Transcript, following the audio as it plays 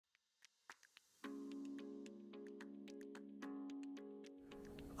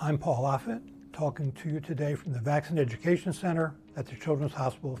I'm Paul Offit, talking to you today from the Vaccine Education Center at the Children's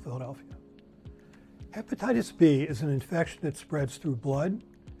Hospital of Philadelphia. Hepatitis B is an infection that spreads through blood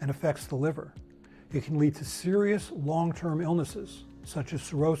and affects the liver. It can lead to serious long-term illnesses, such as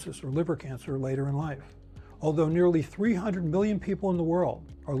cirrhosis or liver cancer later in life. Although nearly 300 million people in the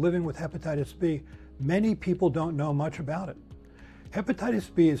world are living with hepatitis B, many people don't know much about it.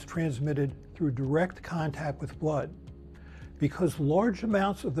 Hepatitis B is transmitted through direct contact with blood. Because large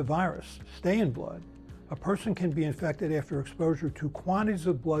amounts of the virus stay in blood, a person can be infected after exposure to quantities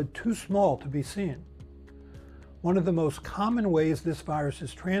of blood too small to be seen. One of the most common ways this virus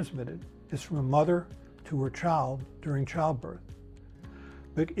is transmitted is from a mother to her child during childbirth.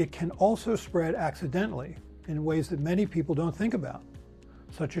 But it can also spread accidentally in ways that many people don't think about,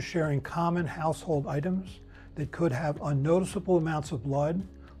 such as sharing common household items that could have unnoticeable amounts of blood,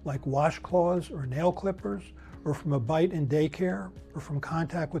 like washcloths or nail clippers, or from a bite in daycare, or from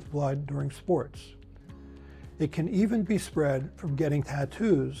contact with blood during sports. It can even be spread from getting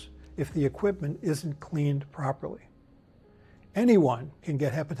tattoos if the equipment isn't cleaned properly. Anyone can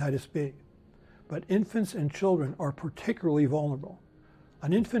get hepatitis B, but infants and children are particularly vulnerable.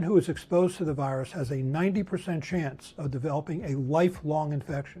 An infant who is exposed to the virus has a 90% chance of developing a lifelong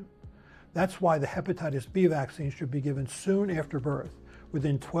infection. That's why the hepatitis B vaccine should be given soon after birth,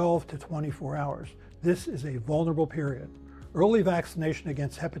 within 12 to 24 hours. This is a vulnerable period. Early vaccination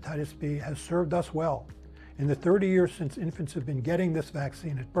against hepatitis B has served us well. In the 30 years since infants have been getting this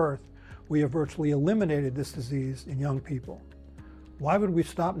vaccine at birth, we have virtually eliminated this disease in young people. Why would we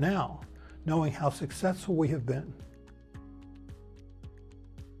stop now, knowing how successful we have been?